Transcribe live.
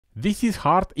This is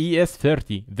Heart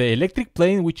ES30, the electric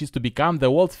plane which is to become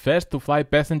the world's first to fly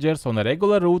passengers on a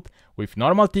regular route with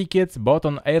normal tickets bought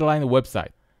on airline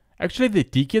website. Actually, the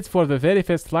tickets for the very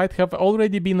first flight have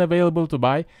already been available to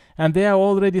buy and they are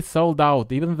already sold out,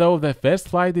 even though the first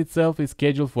flight itself is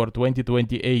scheduled for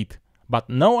 2028. But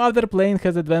no other plane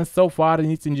has advanced so far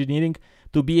in its engineering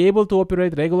to be able to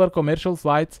operate regular commercial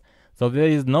flights, so there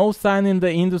is no sign in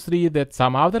the industry that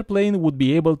some other plane would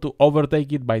be able to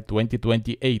overtake it by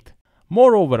 2028.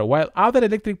 Moreover, while other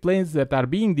electric planes that are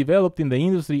being developed in the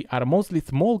industry are mostly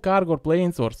small cargo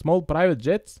planes or small private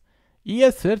jets,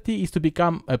 ES30 is to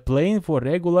become a plane for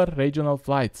regular regional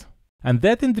flights. And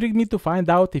that intrigued me to find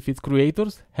out if its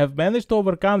creators have managed to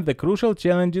overcome the crucial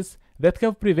challenges that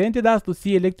have prevented us to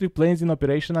see electric planes in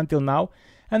operation until now,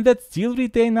 and that still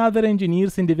retain other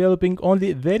engineers in developing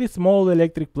only very small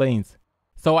electric planes.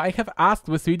 So I have asked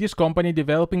the Swedish company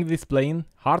developing this plane,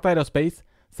 Heart Aerospace,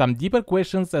 some deeper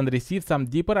questions and received some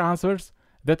deeper answers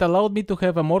that allowed me to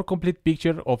have a more complete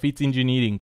picture of its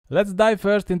engineering. Let's dive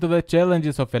first into the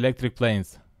challenges of electric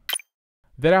planes.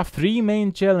 There are three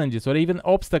main challenges or even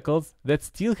obstacles that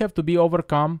still have to be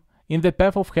overcome in the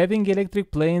path of having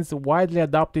electric planes widely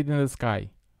adopted in the sky: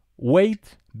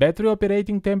 weight, battery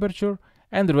operating temperature,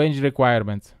 and range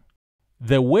requirements.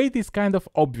 The weight is kind of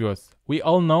obvious. We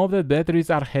all know that batteries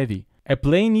are heavy. A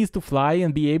plane needs to fly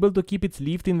and be able to keep its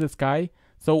lift in the sky,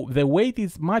 so the weight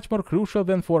is much more crucial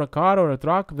than for a car or a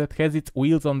truck that has its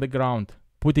wheels on the ground.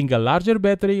 Putting a larger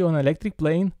battery on an electric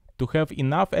plane to have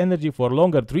enough energy for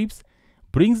longer trips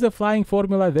brings the flying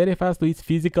formula very fast to its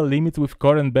physical limits with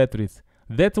current batteries.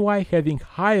 That's why having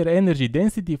higher energy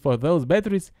density for those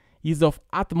batteries is of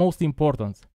utmost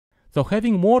importance. So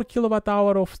having more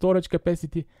kilowatt-hour of storage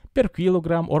capacity per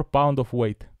kilogram or pound of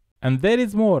weight. And there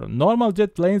is more. Normal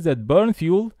jet planes that burn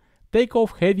fuel take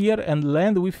off heavier and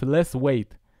land with less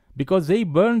weight, because they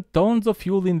burn tons of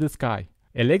fuel in the sky.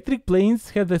 Electric planes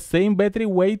have the same battery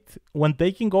weight when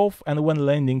taking off and when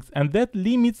landing, and that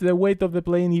limits the weight of the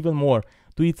plane even more,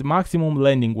 to its maximum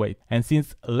landing weight. And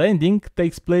since landing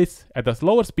takes place at a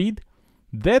slower speed,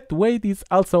 that weight is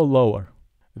also lower.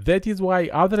 That is why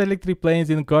other electric planes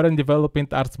in current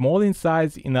development are small in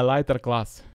size in a lighter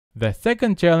class. The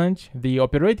second challenge, the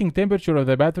operating temperature of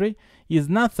the battery, is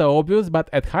not so obvious, but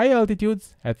at high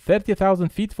altitudes, at 30,000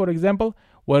 feet for example,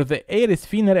 where the air is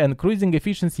thinner and cruising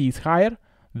efficiency is higher,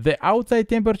 the outside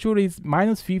temperature is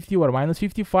 -50 or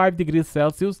 -55 degrees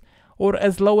Celsius or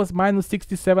as low as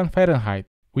 -67 Fahrenheit.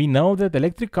 We know that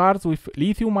electric cars with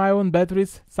lithium-ion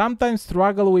batteries sometimes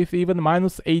struggle with even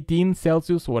 -18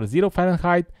 Celsius or 0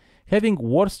 Fahrenheit, having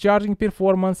worse charging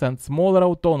performance and smaller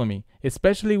autonomy,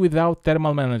 especially without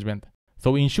thermal management.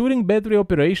 So ensuring battery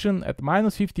operation at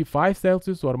 -55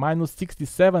 Celsius or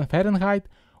 -67 Fahrenheit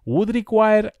would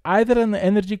require either an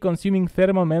energy-consuming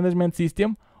thermal management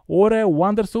system or a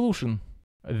wonder solution.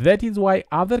 That is why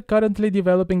other currently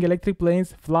developing electric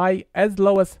planes fly as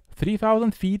low as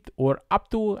 3,000 feet or up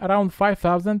to around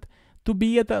 5,000 to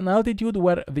be at an altitude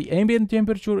where the ambient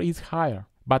temperature is higher.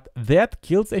 But that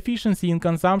kills efficiency in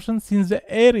consumption since the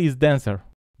air is denser.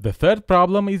 The third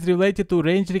problem is related to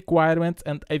range requirements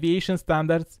and aviation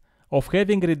standards of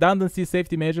having redundancy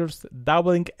safety measures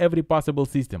doubling every possible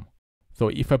system. So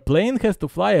if a plane has to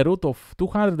fly a route of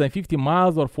 250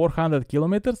 miles or 400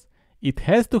 kilometers, it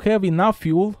has to have enough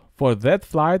fuel for that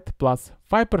flight plus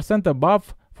 5%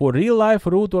 above for real-life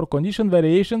route or condition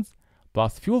variations,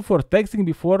 plus fuel for taxiing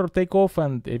before takeoff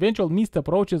and eventual missed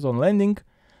approaches on landing,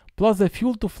 plus the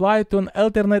fuel to fly to an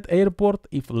alternate airport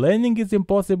if landing is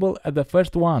impossible at the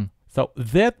first one. So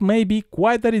that may be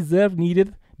quite a reserve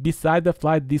needed beside the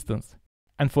flight distance.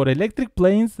 And for electric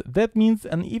planes, that means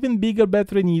an even bigger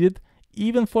battery needed,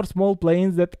 even for small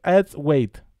planes that adds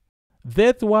weight.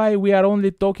 That's why we are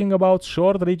only talking about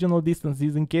short regional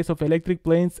distances in case of electric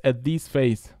planes at this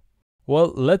phase.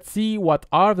 Well, let's see what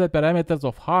are the parameters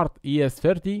of Heart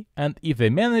ES30 and if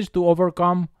they manage to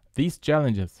overcome these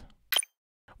challenges.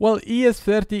 Well,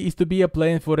 ES30 is to be a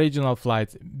plane for regional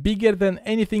flights, bigger than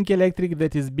anything electric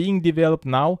that is being developed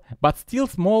now, but still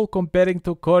small comparing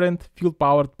to current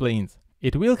fuel-powered planes.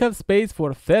 It will have space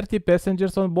for 30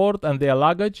 passengers on board and their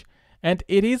luggage, and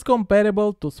it is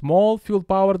comparable to small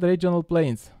fuel-powered regional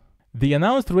planes. The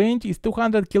announced range is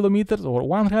 200 kilometers or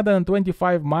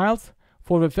 125 miles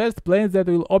for the first planes that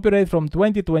will operate from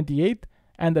 2028,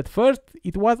 and at first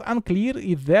it was unclear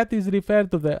if that is referred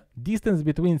to the distance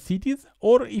between cities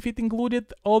or if it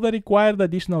included all the required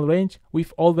additional range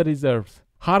with all the reserves.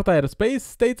 Heart Aerospace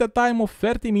states a time of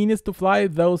 30 minutes to fly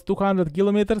those 200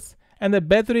 kilometers and a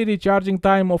battery recharging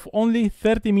time of only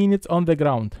 30 minutes on the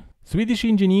ground. Swedish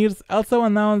engineers also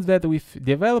announced that with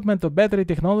development of battery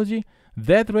technology,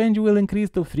 that range will increase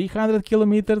to 300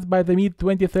 kilometers by the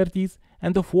mid-2030s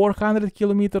and to 400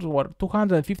 kilometers or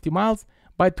 250 miles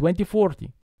by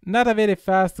 2040. Not a very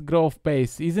fast growth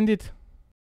pace, isn't it?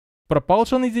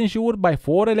 Propulsion is ensured by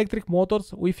 4 electric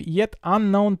motors with yet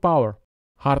unknown power.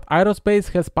 Heart Aerospace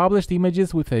has published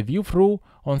images with a view-through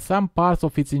on some parts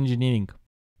of its engineering.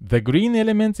 The green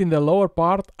elements in the lower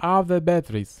part are the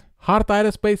batteries. Heart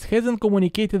Aerospace hasn't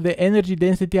communicated the energy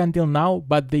density until now,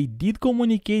 but they did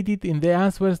communicate it in the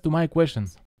answers to my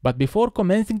questions. But before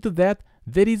commencing to that,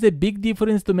 there is a big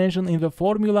difference to mention in the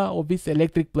formula of this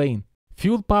electric plane.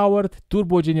 Fuel-powered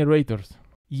turbogenerators.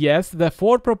 Yes, the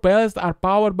 4 propellers are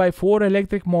powered by 4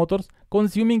 electric motors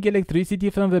consuming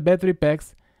electricity from the battery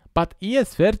packs, but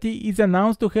ES30 is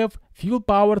announced to have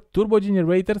fuel-powered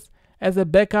turbogenerators as a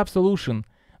backup solution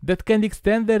that can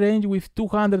extend the range with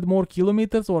 200 more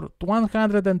kilometers or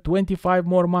 125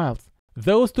 more miles.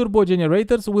 Those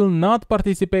turbogenerators will not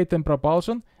participate in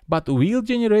propulsion, but will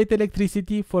generate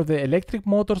electricity for the electric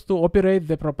motors to operate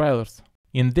the propellers.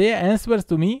 In their answers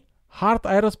to me, Heart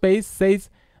Aerospace says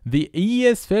the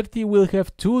ES30 will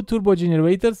have 2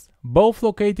 turbogenerators, both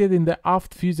located in the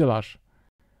aft fuselage.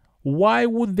 Why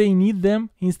would they need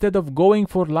them instead of going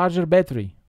for larger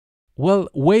battery? Well,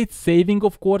 weight saving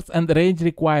of course and range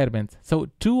requirements, so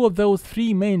 2 of those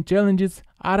 3 main challenges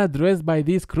are addressed by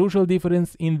this crucial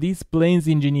difference in this plane's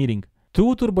engineering.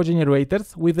 2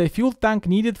 turbogenerators with a fuel tank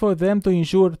needed for them to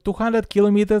ensure 200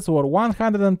 kilometers or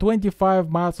 125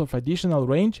 miles of additional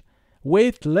range,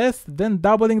 weight less than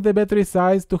doubling the battery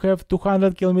size to have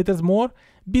 200 kilometers more,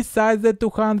 besides the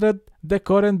 200 the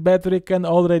current battery can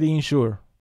already ensure.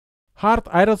 Heart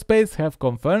Aerospace have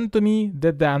confirmed to me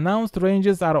that the announced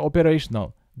ranges are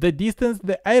operational, the distance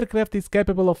the aircraft is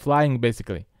capable of flying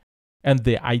basically. And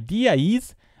the idea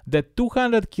is that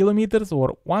 200 kilometers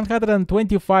or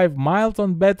 125 miles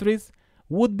on batteries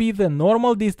would be the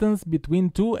normal distance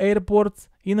between 2 airports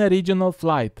in a regional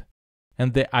flight.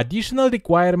 And the additional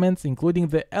requirements, including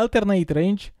the alternate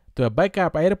range to a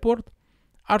backup airport,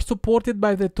 are supported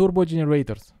by the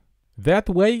turbogenerators. That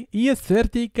way,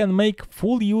 ES30 can make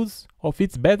full use of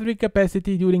its battery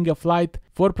capacity during a flight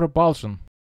for propulsion.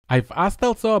 I've asked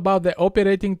also about the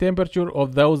operating temperature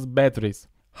of those batteries.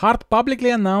 Heart publicly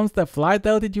announced a flight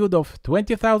altitude of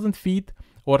 20,000 feet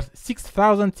or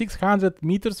 6,600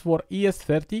 meters for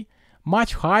ES30,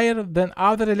 much higher than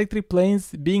other electric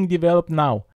planes being developed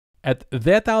now. At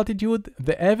that altitude,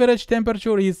 the average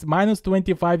temperature is minus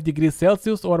 25 degrees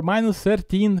Celsius or minus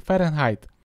 13 Fahrenheit.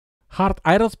 Heart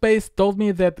Aerospace told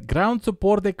me that ground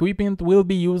support equipment will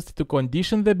be used to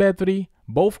condition the battery,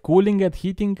 both cooling and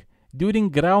heating, during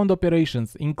ground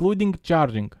operations, including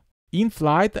charging. In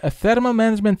flight, a thermal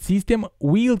management system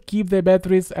will keep the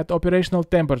batteries at operational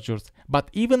temperatures, but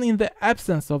even in the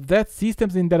absence of that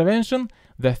system's intervention,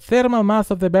 the thermal mass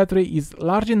of the battery is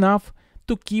large enough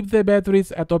to keep the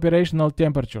batteries at operational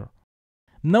temperature.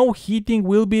 No heating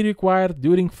will be required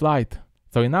during flight.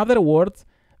 So in other words,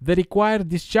 the required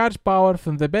discharge power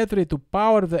from the battery to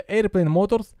power the airplane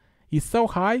motors is so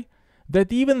high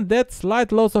that even that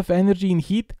slight loss of energy in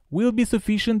heat will be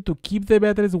sufficient to keep the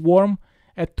batteries warm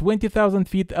at 20,000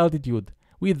 feet altitude,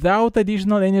 without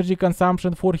additional energy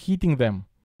consumption for heating them.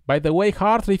 By the way,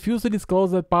 Heart refused to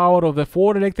disclose the power of the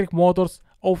 4 electric motors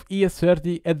of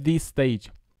ES30 at this stage.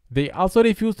 They also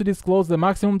refused to disclose the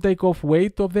maximum takeoff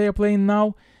weight of the airplane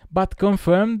now, but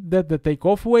confirmed that the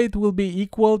takeoff weight will be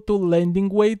equal to landing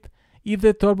weight if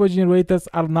the turbogenerators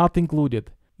are not included.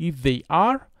 If they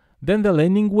are, then the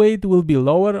landing weight will be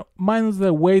lower minus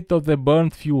the weight of the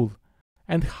burned fuel.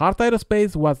 And Heart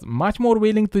Aerospace was much more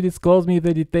willing to disclose me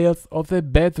the details of the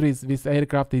batteries this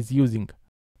aircraft is using.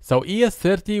 So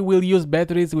ES30 will use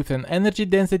batteries with an energy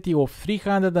density of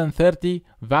 330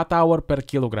 Wh per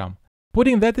kilogram.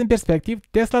 Putting that in perspective,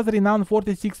 Tesla's renowned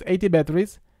 4680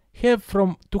 batteries have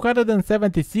from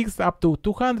 276 up to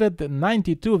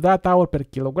 292 Wh per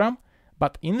kilogram,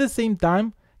 but in the same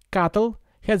time, CATL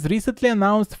has recently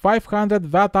announced 500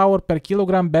 Wh per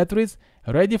kilogram batteries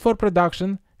ready for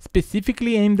production,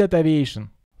 specifically aimed at aviation.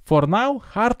 For now,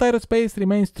 Heart Aerospace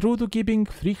remains true to keeping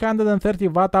 330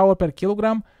 Wh per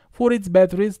kilogram for its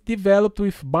batteries developed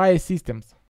with bias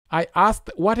systems. I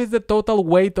asked what is the total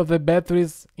weight of the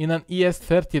batteries in an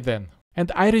ES30 then,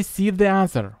 and I received the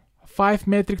answer: 5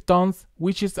 metric tons,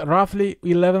 which is roughly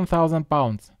 11,000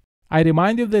 pounds. I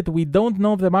remind you that we don't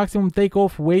know the maximum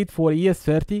takeoff weight for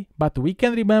ES30, but we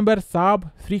can remember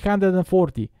Saab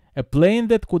 340, a plane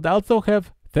that could also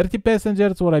have 30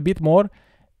 passengers or a bit more,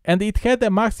 and it had a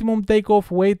maximum takeoff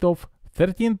weight of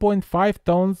 13.5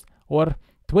 tons or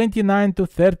 29 to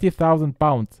 30,000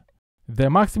 pounds. The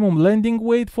maximum landing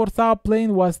weight for Saab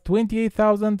plane was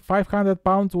 28,500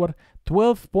 pounds or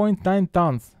 12.9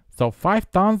 tons, so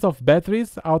 5 tons of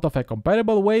batteries out of a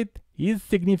comparable weight is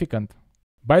significant.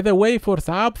 By the way, for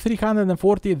Saab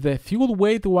 340 the fuel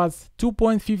weight was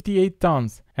 2.58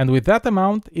 tons, and with that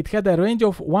amount it had a range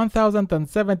of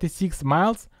 1076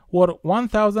 miles or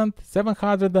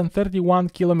 1731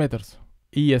 kilometers.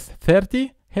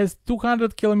 ES30 has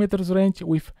 200 kilometers range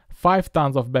with 5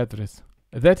 tons of batteries.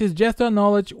 That is just to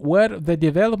acknowledge where the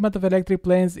development of electric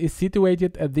planes is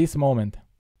situated at this moment.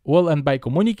 Well, and by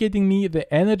communicating me the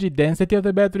energy density of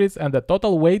the batteries and the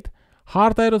total weight,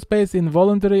 Heart Aerospace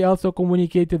involuntarily also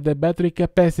communicated the battery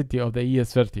capacity of the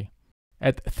ES30.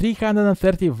 At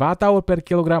 330 Wh per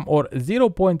kilogram or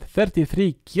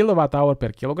 0.33 kWh per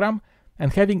kilogram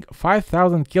and having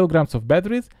 5000 kilograms of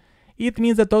batteries, it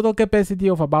means a total capacity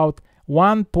of about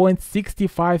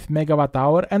 1.65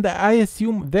 MWh, and I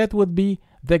assume that would be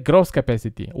the gross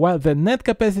capacity, while the net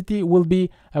capacity will be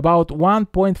about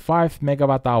 1.5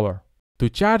 MWh. To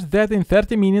charge that in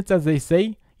 30 minutes, as they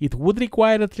say, it would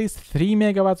require at least 3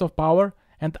 megawatts of power,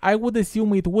 and I would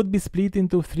assume it would be split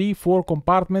into 3-4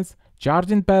 compartments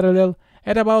charged in parallel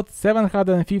at about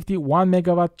 751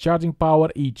 megawatt charging power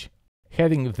each.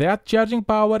 Having that charging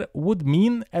power would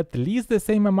mean at least the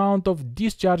same amount of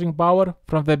discharging power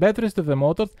from the batteries to the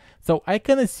motors, so I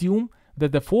can assume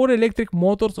that the 4 electric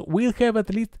motors will have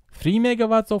at least 3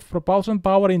 megawatts of propulsion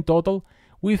power in total,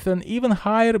 with an even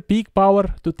higher peak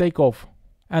power to take off.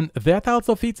 And that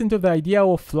also fits into the idea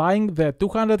of flying the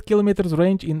 200 kilometers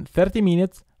range in 30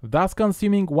 minutes, thus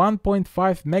consuming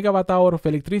 1.5 megawatt hour of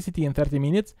electricity in 30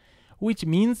 minutes, which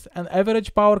means an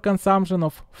average power consumption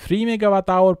of 3 megawatt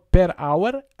hour per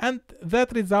hour, and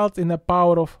that results in a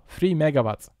power of 3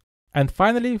 megawatts. And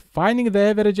finally, finding the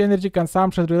average energy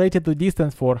consumption related to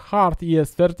distance for Heart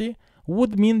ES30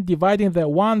 would mean dividing the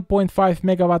 1.5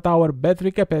 megawatt hour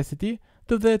battery capacity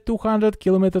to the 200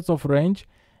 kilometers of range,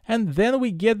 and then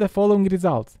we get the following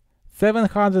results: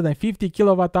 750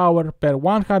 kilowatt hour per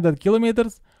 100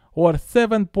 kilometers, or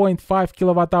 7.5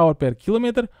 kilowatt hour per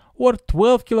kilometer, or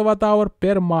 12 kilowatt hour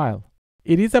per mile.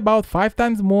 It is about 5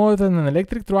 times more than an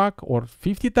electric truck or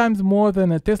 50 times more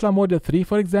than a Tesla Model 3,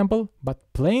 for example,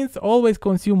 but planes always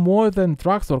consume more than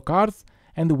trucks or cars,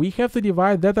 and we have to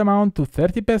divide that amount to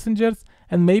 30 passengers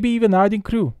and maybe even adding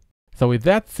crew. So with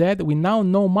that said, we now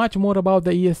know much more about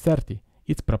the ES30,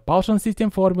 its propulsion system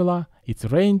formula, its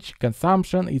range,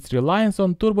 consumption, its reliance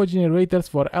on turbo generators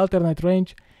for alternate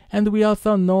range, and we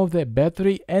also know the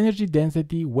battery energy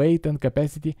density, weight and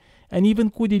capacity, and even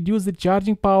could deduce the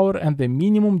charging power and the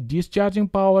minimum discharging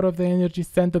power of the energy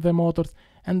sent to the motors,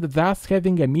 and thus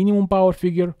having a minimum power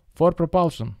figure for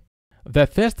propulsion. The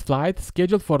first flight,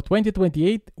 scheduled for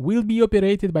 2028, will be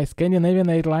operated by Scandinavian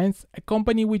Airlines, a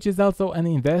company which is also an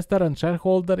investor and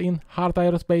shareholder in Heart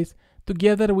Aerospace,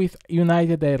 together with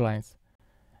United Airlines.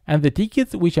 And the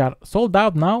tickets, which are sold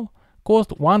out now, cost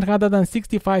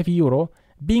 €165,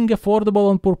 being affordable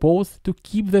on purpose to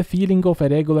keep the feeling of a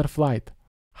regular flight.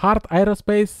 Heart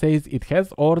Aerospace says it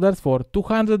has orders for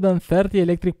 230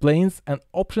 electric planes and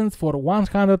options for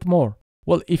 100 more.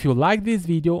 Well, if you like this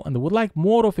video and would like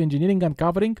more of engineering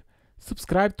uncovering,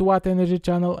 subscribe to Watt Energy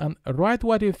channel and write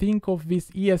what you think of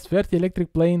this ES30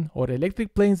 electric plane or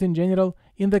electric planes in general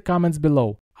in the comments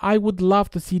below. I would love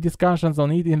to see discussions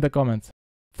on it in the comments.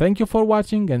 Thank you for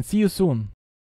watching and see you soon.